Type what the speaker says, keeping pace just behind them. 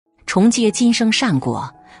重接今生善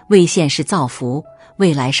果，为现世造福，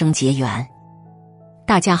为来生结缘。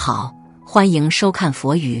大家好，欢迎收看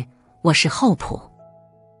佛语，我是厚朴。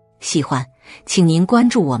喜欢请您关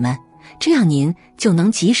注我们，这样您就能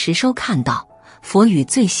及时收看到佛语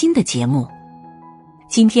最新的节目。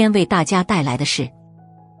今天为大家带来的是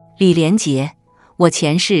李连杰，我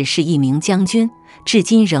前世是一名将军，至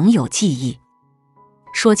今仍有记忆。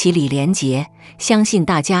说起李连杰，相信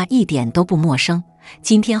大家一点都不陌生，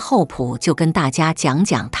今天厚朴就跟大家讲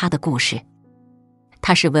讲他的故事。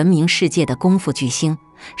他是闻名世界的功夫巨星，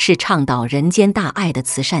是倡导人间大爱的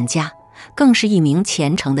慈善家，更是一名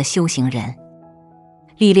虔诚的修行人。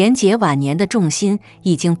李连杰晚年的重心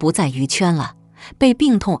已经不在娱圈了，被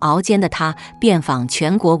病痛熬煎的他遍访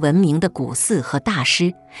全国闻名的古寺和大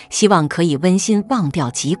师，希望可以温馨忘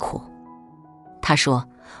掉疾苦。他说，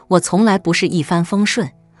我从来不是一帆风顺，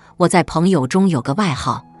我在朋友中有个外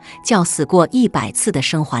号，叫死过100次的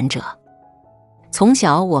生还者。从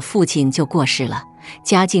小我父亲就过世了，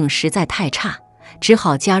家境实在太差，只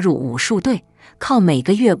好加入武术队，靠每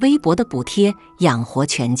个月微薄的补贴养活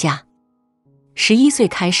全家。11岁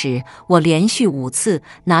开始，我连续5次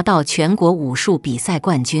拿到全国武术比赛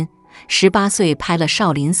冠军，18岁拍了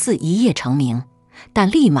少林寺一夜成名，但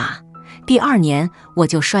立马第2年我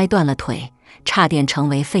就摔断了腿，差点成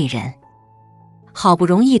为废人。好不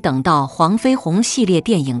容易等到黄飞鸿系列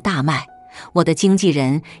电影大卖，我的经纪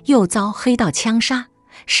人又遭黑道枪杀，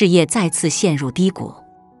事业再次陷入低谷。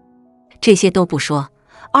这些都不说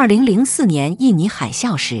，2004年印尼海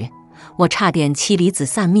啸时，我差点妻离子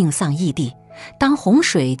散，命丧异地。当洪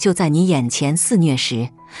水就在你眼前肆虐时，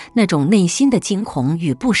那种内心的惊恐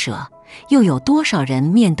与不舍，又有多少人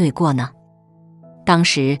面对过呢？当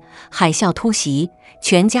时海啸突袭，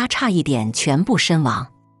全家差一点全部身亡。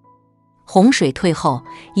洪水退后，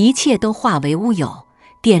一切都化为乌有，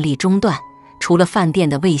电力中断，除了饭店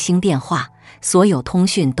的卫星电话，所有通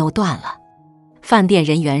讯都断了。饭店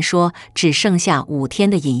人员说，只剩下5天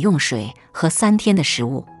的饮用水和3天的食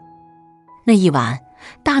物。那一晚，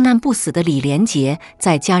大难不死的李连杰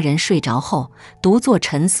在家人睡着后，独坐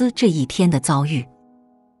沉思这一天的遭遇。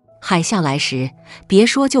海啸来时，别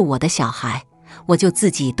说就我的小孩，我就自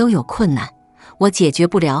己都有困难，我解决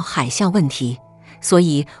不了海啸问题，所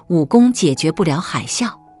以武功解决不了海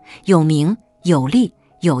啸，有名有利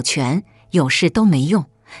有权有势都没用，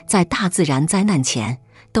在大自然灾难前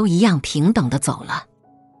都一样平等地走了。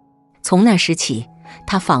从那时起，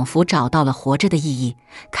他仿佛找到了活着的意义，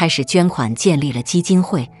开始捐款建立了基金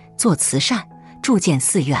会，做慈善，筑建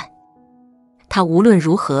寺院。他无论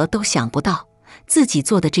如何都想不到，自己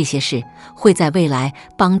做的这些事会在未来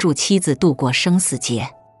帮助妻子度过生死劫。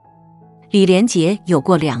李连杰有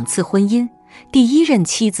过2次婚姻，第1任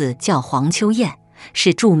妻子叫黄秋燕，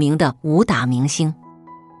是著名的武打明星。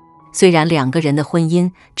虽然2个人的婚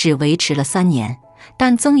姻只维持了3年，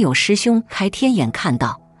但曾有师兄开天眼看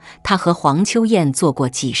到，他和黄秋燕做过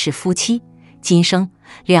几世夫妻，今生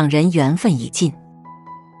2人缘分已尽。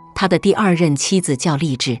他的第2任妻子叫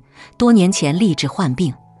丽质，多年前丽质患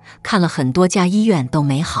病，看了很多家医院都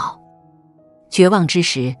没好。绝望之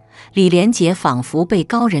时，李连杰仿佛被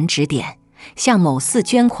高人指点，向某寺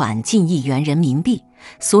捐款近1亿元人民币。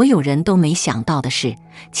所有人都没想到的是，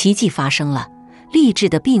奇迹发生了，丽质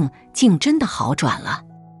的病竟真的好转了。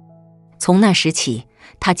从那时起，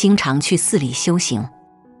他经常去寺里修行。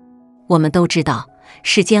我们都知道，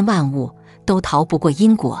世间万物都逃不过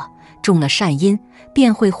因果，种了善因，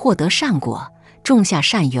便会获得善果，种下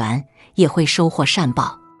善缘，也会收获善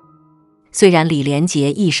报。虽然李连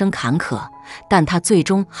杰一生坎坷，但他最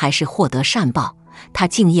终还是获得善报。他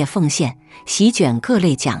敬业奉献，席卷各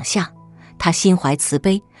类奖项。他心怀慈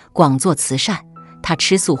悲，广做慈善。他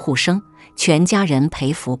吃素护生，全家人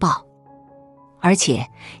赔福报。而且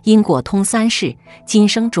因果通3世，今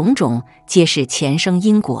生种种皆是前生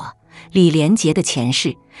因果。李连杰的前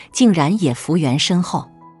世竟然也福缘深厚。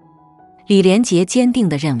李连杰坚定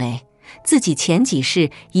地认为，自己前几世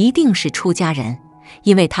一定是出家人，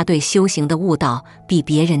因为他对修行的悟道比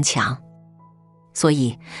别人强。所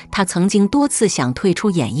以他曾经多次想退出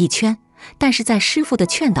演艺圈，但是在师父的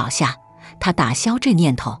劝导下，他打消这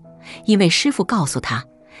念头，因为师父告诉他，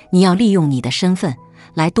你要利用你的身份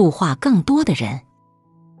来度化更多的人。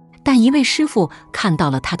但一位师父看到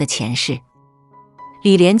了他的前世。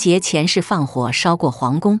李连杰前世放火烧过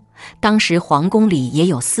皇宫，当时皇宫里也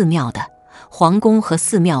有寺庙的，皇宫和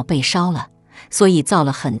寺庙被烧了，所以造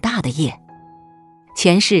了很大的业。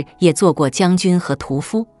前世也做过将军和屠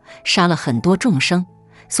夫，杀了很多众生，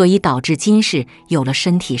所以导致今世有了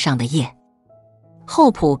身体上的业。厚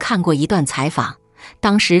朴看过一段采访，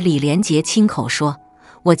当时李连杰亲口说，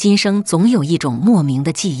我今生总有一种莫名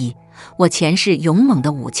的记忆，我前世勇猛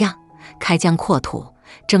的武将，开疆扩土，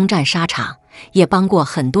征战沙场，也帮过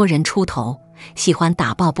很多人出头，喜欢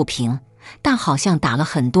打抱不平，但好像打了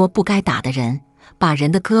很多不该打的人，把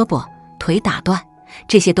人的胳膊腿打断，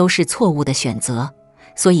这些都是错误的选择。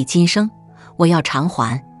所以今生我要偿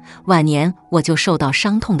还，晚年我就受到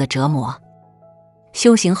伤痛的折磨。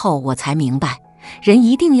修行后我才明白，人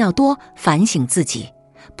一定要多反省自己，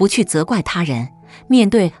不去责怪他人。面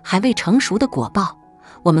对还未成熟的果报，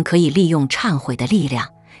我们可以利用忏悔的力量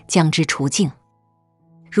将之除尽。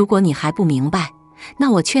如果你还不明白，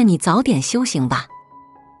那我劝你早点修行吧。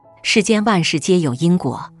世间万事皆有因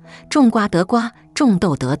果，种瓜得瓜，种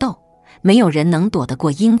豆得豆，没有人能躲得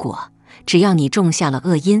过因果。只要你种下了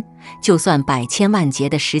恶因，就算百千万劫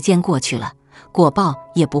的时间过去了，果报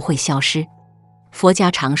也不会消失。佛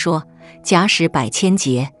家常说，假使百千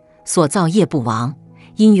劫，所造业不亡，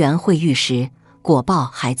因缘会遇时，果报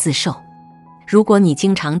还自受。如果你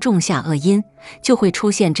经常种下恶因，就会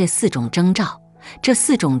出现这4种征兆。这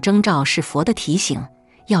4种征兆是佛的提醒，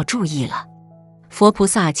要注意了。佛菩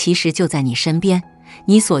萨其实就在你身边，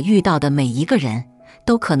你所遇到的每一个人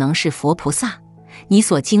都可能是佛菩萨，你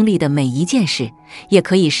所经历的每一件事也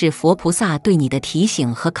可以是佛菩萨对你的提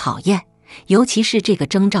醒和考验。尤其是这个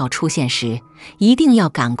征兆出现时，一定要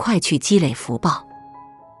赶快去积累福报。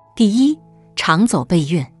第一，常走背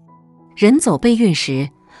运。人走背运时，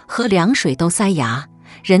喝凉水都塞牙。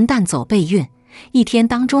人但走背运，一天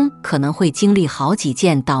当中可能会经历好几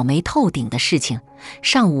件倒霉透顶的事情。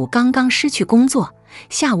上午刚刚失去工作，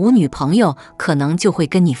下午女朋友可能就会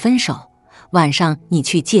跟你分手，晚上你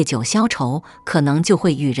去借酒消愁，可能就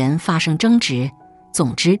会与人发生争执。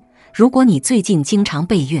总之，如果你最近经常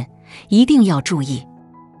背运，一定要注意。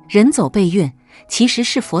人走背运其实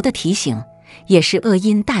是佛的提醒，也是恶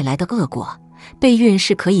因带来的恶果。背运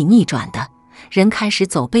是可以逆转的，人开始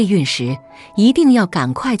走背运时，一定要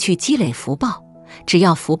赶快去积累福报。只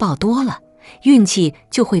要福报多了，运气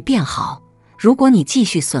就会变好。如果你继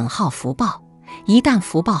续损耗福报，一旦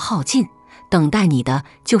福报耗尽，等待你的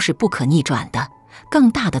就是不可逆转的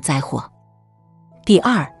更大的灾祸。第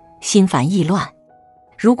二，心烦意乱。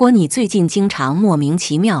如果你最近经常莫名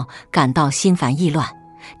其妙感到心烦意乱，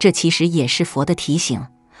这其实也是佛的提醒。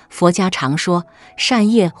佛家常说，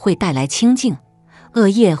善业会带来清净，恶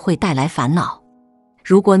业会带来烦恼。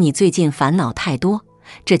如果你最近烦恼太多，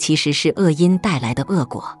这其实是恶因带来的恶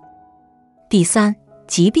果。第三，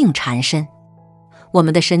疾病缠身。我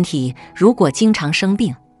们的身体如果经常生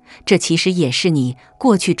病，这其实也是你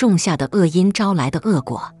过去种下的恶因招来的恶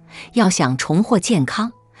果。要想重获健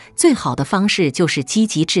康，最好的方式就是积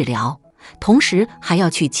极治疗，同时还要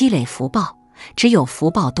去积累福报。只有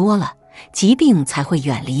福报多了，疾病才会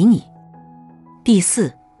远离你。第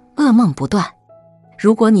四，噩梦不断。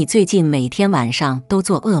如果你最近每天晚上都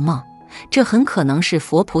做噩梦，这很可能是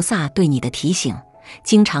佛菩萨对你的提醒。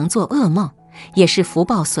经常做噩梦，也是福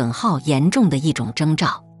报损耗严重的一种征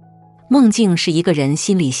兆。梦境是一个人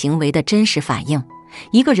心理行为的真实反应，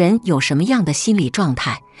一个人有什么样的心理状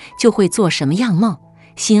态，就会做什么样梦。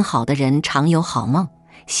心好的人常有好梦，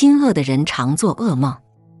心恶的人常做噩梦。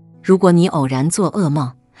如果你偶然做噩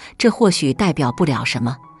梦，这或许代表不了什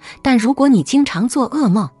么，但如果你经常做噩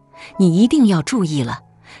梦，你一定要注意了。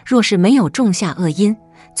若是没有种下恶因，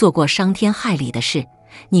做过伤天害理的事，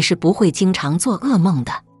你是不会经常做噩梦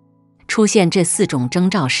的。出现这4种征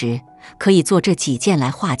兆时，可以做这几件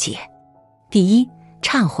来化解。第一，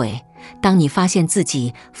忏悔。当你发现自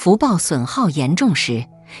己福报损耗严重时，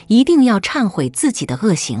一定要忏悔自己的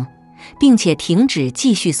恶行，并且停止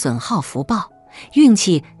继续损耗福报，运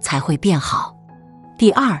气才会变好。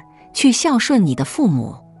第二，去孝顺你的父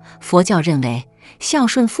母。佛教认为，孝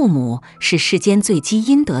顺父母是世间最积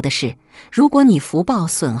阴德的事。如果你福报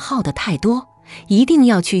损耗的太多，一定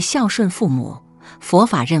要去孝顺父母。佛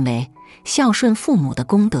法认为，孝顺父母的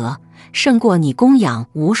功德胜过你供养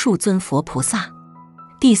无数尊佛菩萨。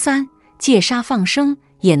第三，戒杀放生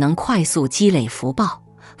也能快速积累福报。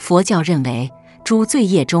佛教认为，诸罪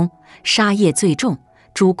业中杀业最重，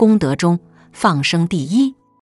诸功德中放生第一。